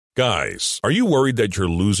Guys, are you worried that you're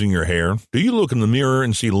losing your hair? Do you look in the mirror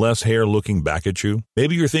and see less hair looking back at you?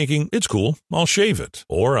 Maybe you're thinking, it's cool, I'll shave it.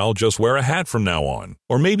 Or I'll just wear a hat from now on.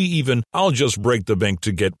 Or maybe even, I'll just break the bank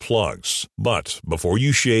to get plugs. But before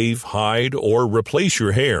you shave, hide, or replace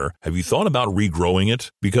your hair, have you thought about regrowing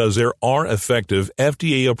it? Because there are effective,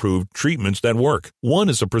 FDA-approved treatments that work. One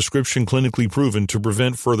is a prescription clinically proven to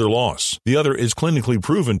prevent further loss. The other is clinically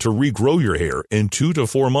proven to regrow your hair in 2 to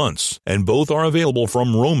 4 months. And both are available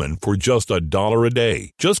from Roman for just $1 a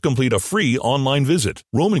day. Just complete a free online visit.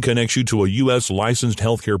 Roman connects you to a U.S. licensed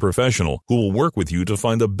healthcare professional who will work with you to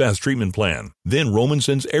find the best treatment plan. Then Roman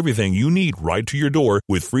sends everything you need right to your door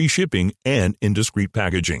with free shipping and in discreet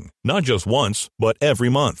packaging. Not just once, but every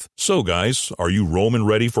month. So guys, are you Roman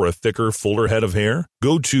ready for a thicker, fuller head of hair?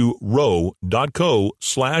 Go to ro.co/regrow.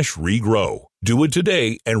 Do it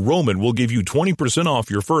today, and Roman will give you 20%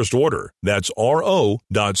 off your first order. That's ro.co/regrow.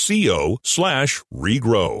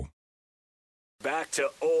 Back to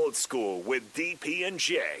Old School with DP and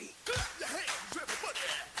J. Clap your hands, everybody,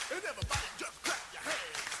 and everybody just clap your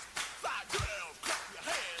hands. Fly girls, clap your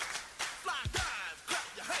hands. Fly guys, clap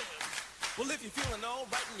your hands. Well, if you're feeling all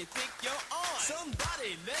right and you think you're on,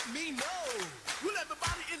 somebody let me know. Will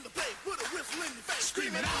everybody in the place put a whistle in your face,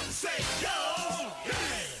 screaming out and say, yo, yeah.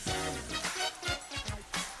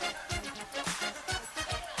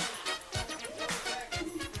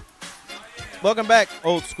 Welcome back,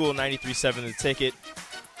 Old School 93.7 The Ticket.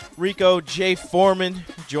 Rico J. Foreman,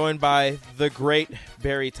 joined by the great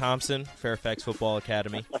Barry Thompson, Fairfax Football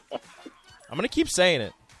Academy. I'm going to keep saying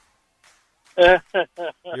it.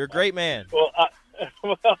 You're a great man. Well,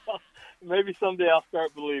 maybe someday I'll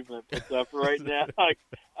start believing it. But for right now,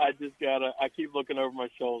 I just I keep looking over my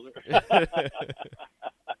shoulder.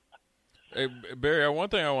 Hey, Barry, one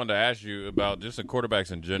thing I wanted to ask you about just the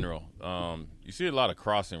quarterbacks in general. You see a lot of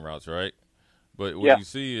crossing routes, right? But what you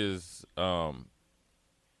see is, a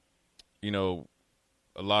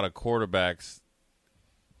lot of quarterbacks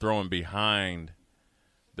throwing behind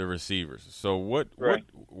the receivers. So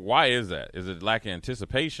why is that? Is it lack of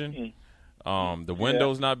anticipation? The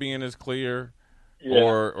windows not being as clear?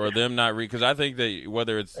 Or them not because I think that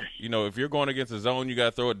whether it's, if you're going against a zone, you got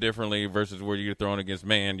to throw it differently versus where you're throwing against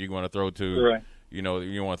man, you want to throw to, you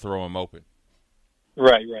want to throw them open.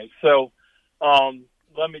 Right. So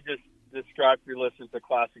let me just describe for your listeners the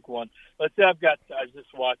classic one. Let's say I was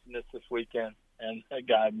just watching this weekend, and a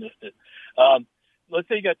guy missed it. Let's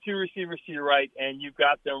say you got two receivers to your right, and you've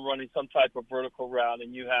got them running some type of vertical route,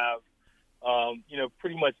 and you have,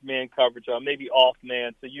 pretty much man coverage on, maybe off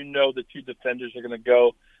man, so the two defenders are going to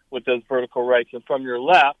go with those vertical rights. And from your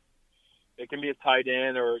left, it can be a tight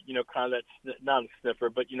end or, kind of that, not a sniffer,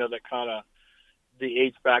 but, that kind of the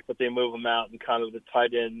H-back, but they move him out in kind of the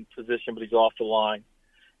tight end position, but he's off the line.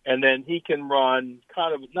 And then he can run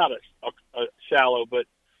kind of not a shallow, but,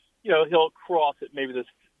 he'll cross at maybe this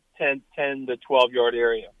 10 to 12-yard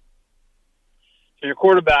area. So your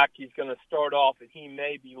quarterback, he's going to start off, and he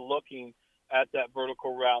may be looking at that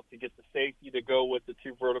vertical route to get the safety to go with the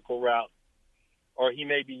two vertical routes. Or he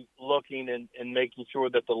may be looking and making sure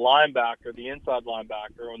that the linebacker, the inside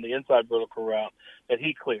linebacker on the inside vertical route, that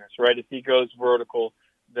he clears, right? If he goes vertical,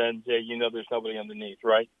 then, Jay, there's nobody underneath,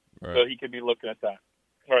 right? So he could be looking at that.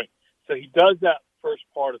 All right. So he does that first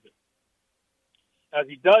part of it. As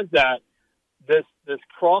he does that, this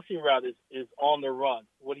crossing route is on the run.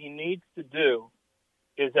 What he needs to do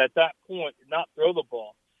is at that point not throw the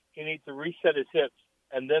ball. He needs to reset his hips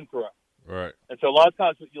and then throw. Right. And so a lot of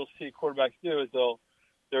times what you'll see quarterbacks do is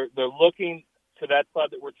they're looking to that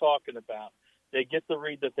side that we're talking about. They get the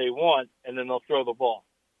read that they want, and then they'll throw the ball.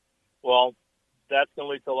 Well, that's going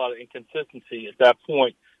to lead to a lot of inconsistency. At that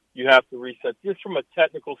point, you have to reset. Just from a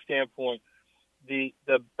technical standpoint, the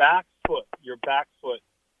back foot, your back foot,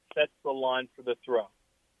 sets the line for the throw.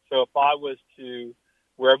 So if I was to,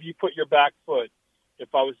 wherever you put your back foot,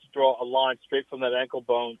 if I was to draw a line straight from that ankle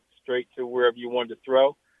bone straight to wherever you wanted to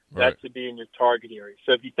throw, that should be in your target area.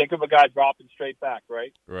 So if you think of a guy dropping straight back,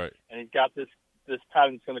 right? Right. And he's got this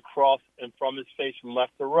pattern that's going to cross and from his face from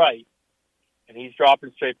left to right, and he's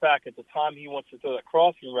dropping straight back. At the time he wants to throw that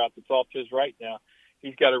crossing route that's off to his right now,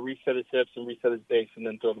 he's got to reset his hips and reset his base and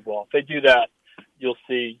then throw the ball. If they do that, you'll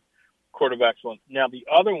see quarterbacks one. Now, the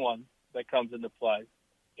other one that comes into play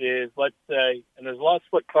is, let's say, and there's a lot of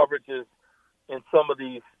split coverages in some of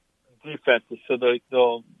these defenses, so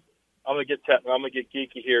they'll I'm going to get technical. I'm going to get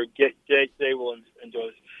geeky here. Jay will enjoy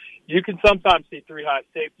this. You can sometimes see three high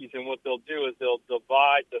safeties, and what they'll do is they'll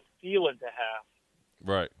divide the field into half.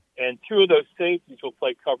 Right. And two of those safeties will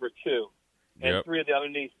play cover two, and three of the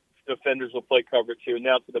underneath defenders will play cover two.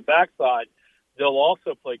 Now, to the backside, they'll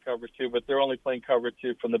also play cover 2, but they're only playing cover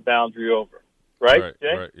 2 from the boundary over. Right,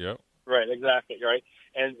 Jay? Right, yep. Right, exactly, right?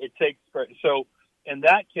 And it takes – so in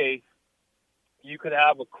that case, you could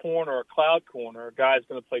have a corner, a cloud corner, a guy's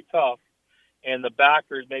going to play tough, and the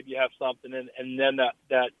backers maybe have something, and then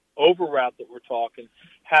that over route that we're talking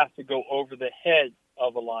has to go over the head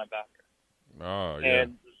of a linebacker. Oh, yeah.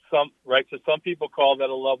 And so some people call that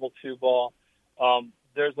a level 2 ball.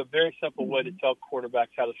 There's a very simple way to tell quarterbacks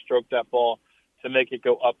how to stroke that ball to make it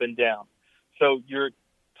go up and down. So you're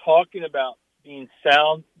talking about being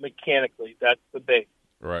sound mechanically. That's the base.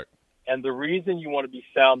 Right. And the reason you want to be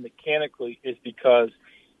sound mechanically is because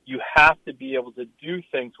you have to be able to do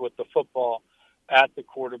things with the football at the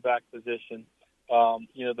quarterback position.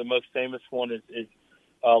 The most famous one is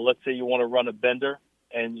let's say you want to run a bender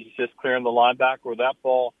and he's just clearing the linebacker, or that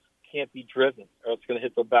ball can't be driven or it's going to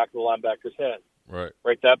hit the back of the linebacker's head. Right.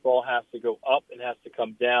 That ball has to go up and has to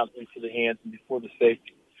come down into the hands and before the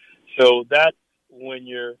safety. So that's when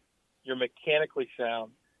you're mechanically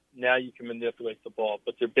sound. Now you can manipulate the ball.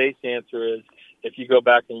 But their base answer is, if you go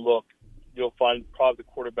back and look, you'll find probably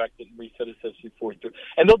the quarterback didn't reset his hips before he threw.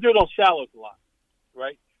 And they'll do it on shallows a lot,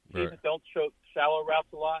 right? Right. Teams that don't show shallow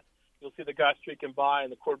routes a lot, you'll see the guy streaking by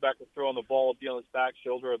and the quarterback will throw on the ball, it'll be on his back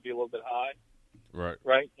shoulder, it'll be a little bit high.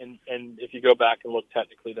 Right. And if you go back and look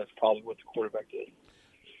technically, that's probably what the quarterback did.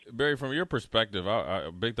 Barry, from your perspective,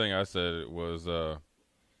 a big thing I said was,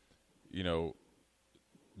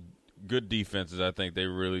 good defenses, I think they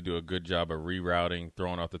really do a good job of rerouting,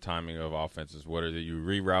 throwing off the timing of offenses, whether you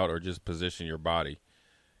reroute or just position your body.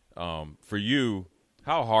 For you,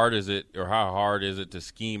 how hard is it to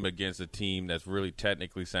scheme against a team that's really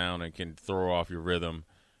technically sound and can throw off your rhythm?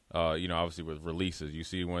 Obviously with releases. You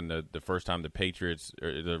see when the first time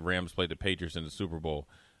the Rams played the Patriots in the Super Bowl,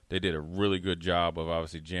 they did a really good job of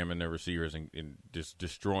obviously jamming their receivers and just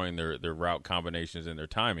destroying their route combinations and their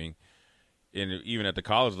timing. And even at the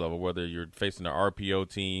college level, whether you're facing an RPO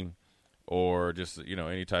team or just,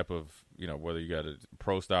 any type of, whether you got a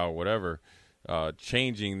pro style or whatever,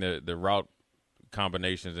 changing the route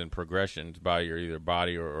combinations and progressions by your either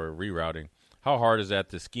body or rerouting. How hard is that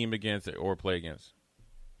to scheme against or play against?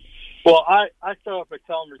 Well, I start off by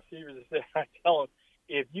telling receivers, I tell them,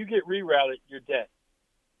 if you get rerouted, you're dead.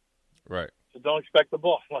 Right. So don't expect the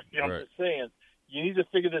ball. I'm Right. just saying, you need to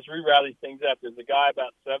figure this rerouting things out. There's a guy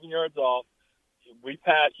about 7 yards off. We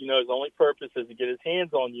pass, his only purpose is to get his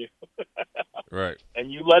hands on you. Right.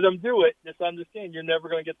 And you let him do it, just understand you're never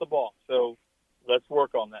going to get the ball. So let's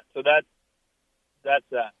work on that. So that's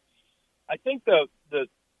that. I think the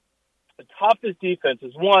toughest defense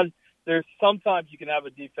is one, there's sometimes you can have a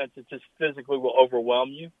defense that just physically will overwhelm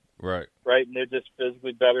you. Right. Right. And they're just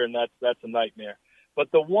physically better, and that's a nightmare.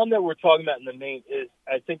 But the one that we're talking about in the main is,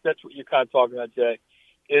 I think that's what you're kind of talking about, Jay,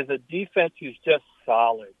 is a defense who's just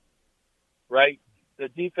solid. Right? The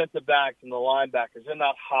defensive backs and the linebackers, they're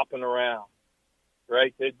not hopping around.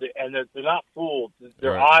 Right? And they're not fooled.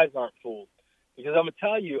 Their Right. eyes aren't fooled. Because I'm going to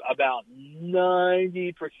tell you, about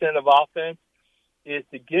 90% of offense is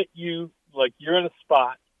to get you, like you're in a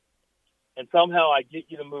spot, and somehow I get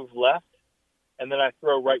you to move left, and then I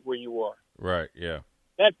throw right where you are. Right, yeah.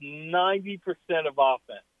 That's 90% of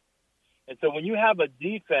offense. And so when you have a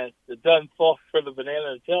defense that doesn't fall for the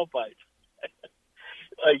banana in the tailpipe,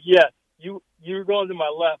 you're going to my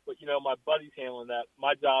left, but, my buddy's handling that.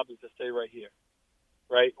 My job is to stay right here,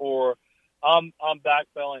 right? Or I'm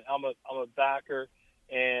backpedaling. I'm a backer,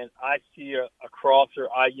 and I see a crosser.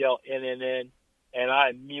 I yell in, and I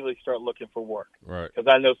immediately start looking for work. Right.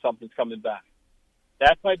 Because I know something's coming back.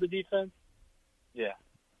 That type of defense, yeah,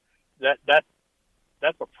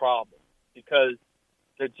 that's a problem because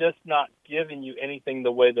they're just not giving you anything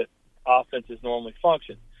the way that offenses normally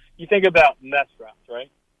function. You think about mesh routes,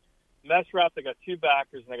 right? Mesh routes, they got two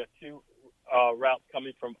backers and they got two routes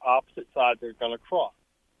coming from opposite sides they're going to cross.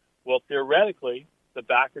 Well, theoretically, the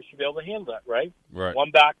backer should be able to handle that, right? Right.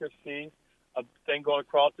 One backer sees a thing going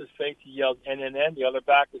across his face, he yells N. The other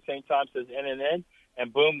backer at the same time says N,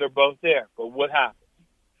 and boom, they're both there. But what happens?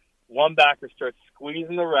 One backer starts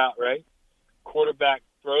squeezing the route, right? Quarterback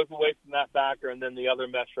throws away from that backer, and then the other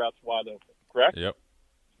mesh route's wide open, correct? Yep.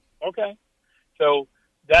 Okay. So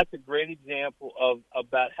that's a great example of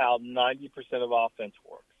about how 90% of offense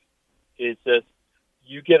works. It's just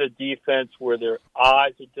you get a defense where their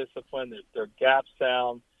eyes are disciplined, their gap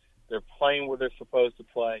sound, they're playing where they're supposed to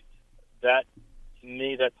play. That, to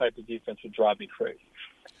me, that type of defense would drive me crazy.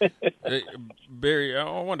 Hey, Barry,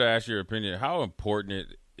 I wanted to ask your opinion. How important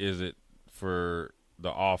is it for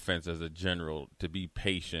the offense as a general to be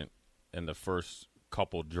patient in the first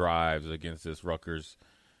couple drives against this Rutgers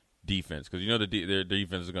defense because their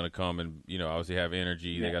defense is going to come and obviously have energy.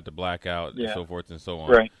 Yeah. They got the blackout and so forth and so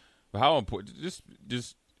on. Right. But how important?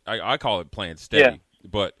 Just I call it playing steady. Yeah.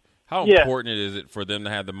 But how important is it for them to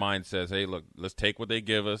have the mindset? Hey, look, let's take what they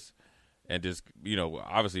give us, and just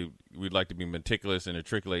obviously we'd like to be meticulous and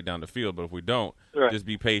matriculate down the field. But if we don't, just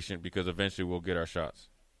be patient because eventually we'll get our shots.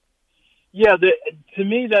 Yeah, to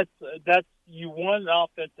me that's you want an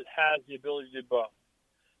offense that has the ability to do both.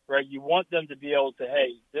 Right, you want them to be able to,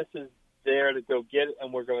 hey, this is there to go get it,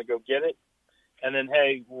 and we're going to go get it, and then,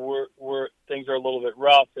 hey, we're things are a little bit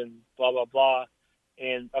rough and blah blah blah,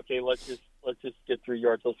 and okay, let's just get 3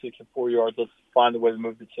 yards, let's get 4 yards, let's find a way to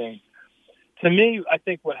move the chains. To me, I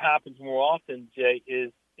think what happens more often, Jay,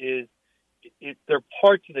 is they're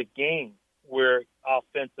parts of the game where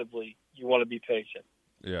offensively you want to be patient,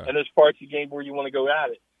 and there's parts of the game where you want to go at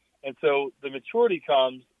it. And so the maturity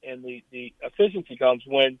comes and the efficiency comes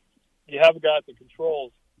when you have a guy at the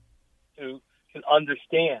controls who can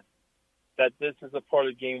understand that this is a part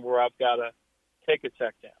of the game where I've got to take a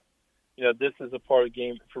check down. This is a part of the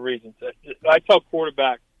game for reasons. I tell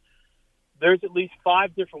quarterbacks, there's at least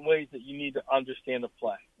 5 different ways that you need to understand the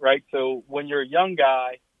play, right? So when you're a young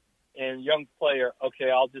guy and young player,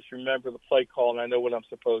 okay, I'll just remember the play call and I know what I'm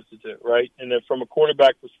supposed to do, right? And then from a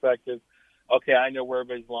quarterback perspective, okay, I know where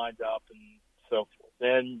everybody's lined up and so forth.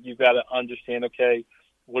 Then you've got to understand, okay,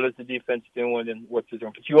 what is the defense doing and what's it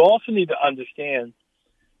doing? But you also need to understand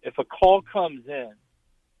if a call comes in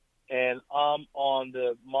and I'm on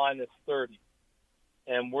the minus 30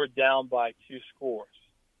 and we're down by 2 scores,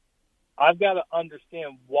 I've got to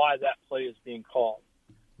understand why that play is being called,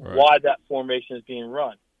 why that formation is being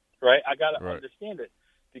run, right? I got to understand it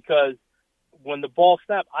because when the ball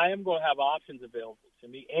snaps, I am going to have options available to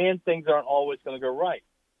me, and things aren't always going to go right.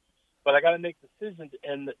 But I got to make decisions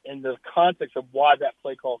in the context of why that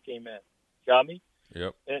play call came in. Got me?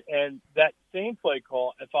 Yep. And that same play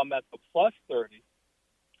call, if I'm at the plus 30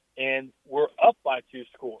 and we're up by 2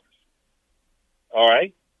 scores, all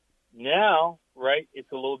right, now, right,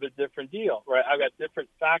 it's a little bit different deal, right? I've got different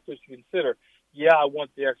factors to consider. Yeah, I want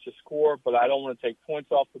the extra score, but I don't want to take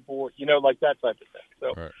points off the board, like that type of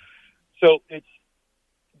thing. So it's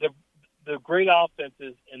the great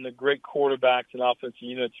offenses and the great quarterbacks and offensive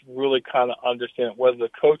units really kind of understand whether the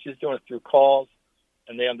coach is doing it through calls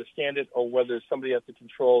and they understand it, or whether somebody at the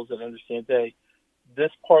controls that understands, hey,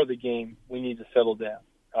 this part of the game we need to settle down.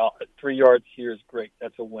 3 yards here is great.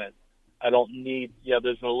 That's a win. I don't need,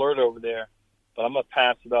 there's an alert over there, but I'm going to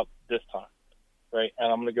pass it up this time, right?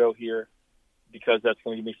 And I'm going to go here because that's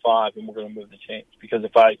going to give me 5 and we're going to move the chains. Because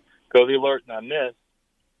if I go the alert and I miss,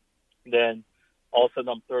 then all of a sudden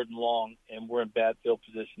I'm 3rd and long and we're in bad field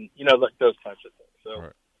position, like those types of things.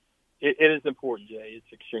 So it is important, Jay.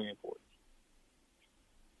 It's extremely important.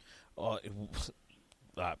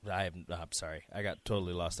 I'm sorry. I got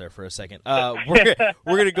totally lost there for a second. We're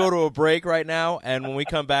going to go to a break right now, and when we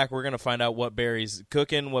come back, we're going to find out what Barry's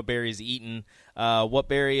cooking, what Barry's eating, what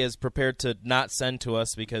Barry is prepared to not send to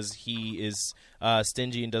us because he is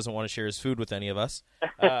stingy and doesn't want to share his food with any of us.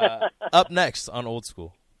 Up next on Old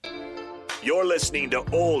School. You're listening to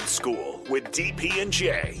Old School with DP and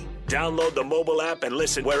J. Download the mobile app and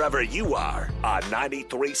listen wherever you are on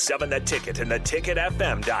 93.7 The Ticket and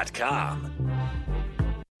theticketfm.com.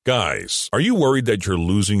 Guys, are you worried that you're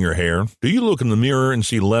losing your hair? Do you look in the mirror and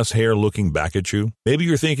see less hair looking back at you? Maybe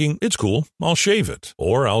you're thinking, it's cool, I'll shave it.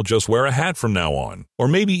 Or I'll just wear a hat from now on. Or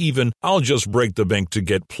maybe even, I'll just break the bank to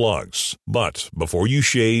get plugs. But before you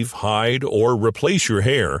shave, hide, or replace your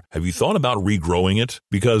hair, have you thought about regrowing it?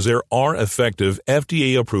 Because there are effective,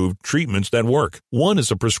 FDA-approved treatments that work. One is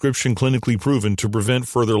a prescription clinically proven to prevent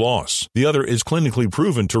further loss. The other is clinically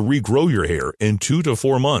proven to regrow your hair in 2 to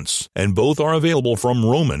 4 months. And both are available from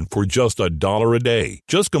Roman for just $1 a day.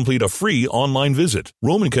 Just complete a free online visit.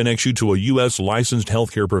 Roman connects you to a U.S. licensed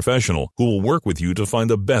healthcare professional who will work with you to find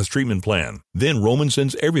the best treatment plan. Then Roman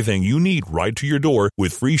sends everything you need right to your door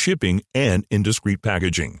with free shipping and in discreet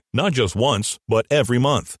packaging. Not just once, but every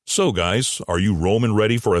month. So guys, are you Roman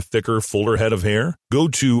ready for a thicker, fuller head of hair? Go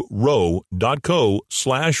to ro.co/regrow.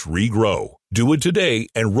 Do it today,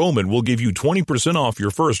 and Roman will give you 20% off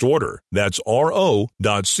your first order. That's ro.co/regrow.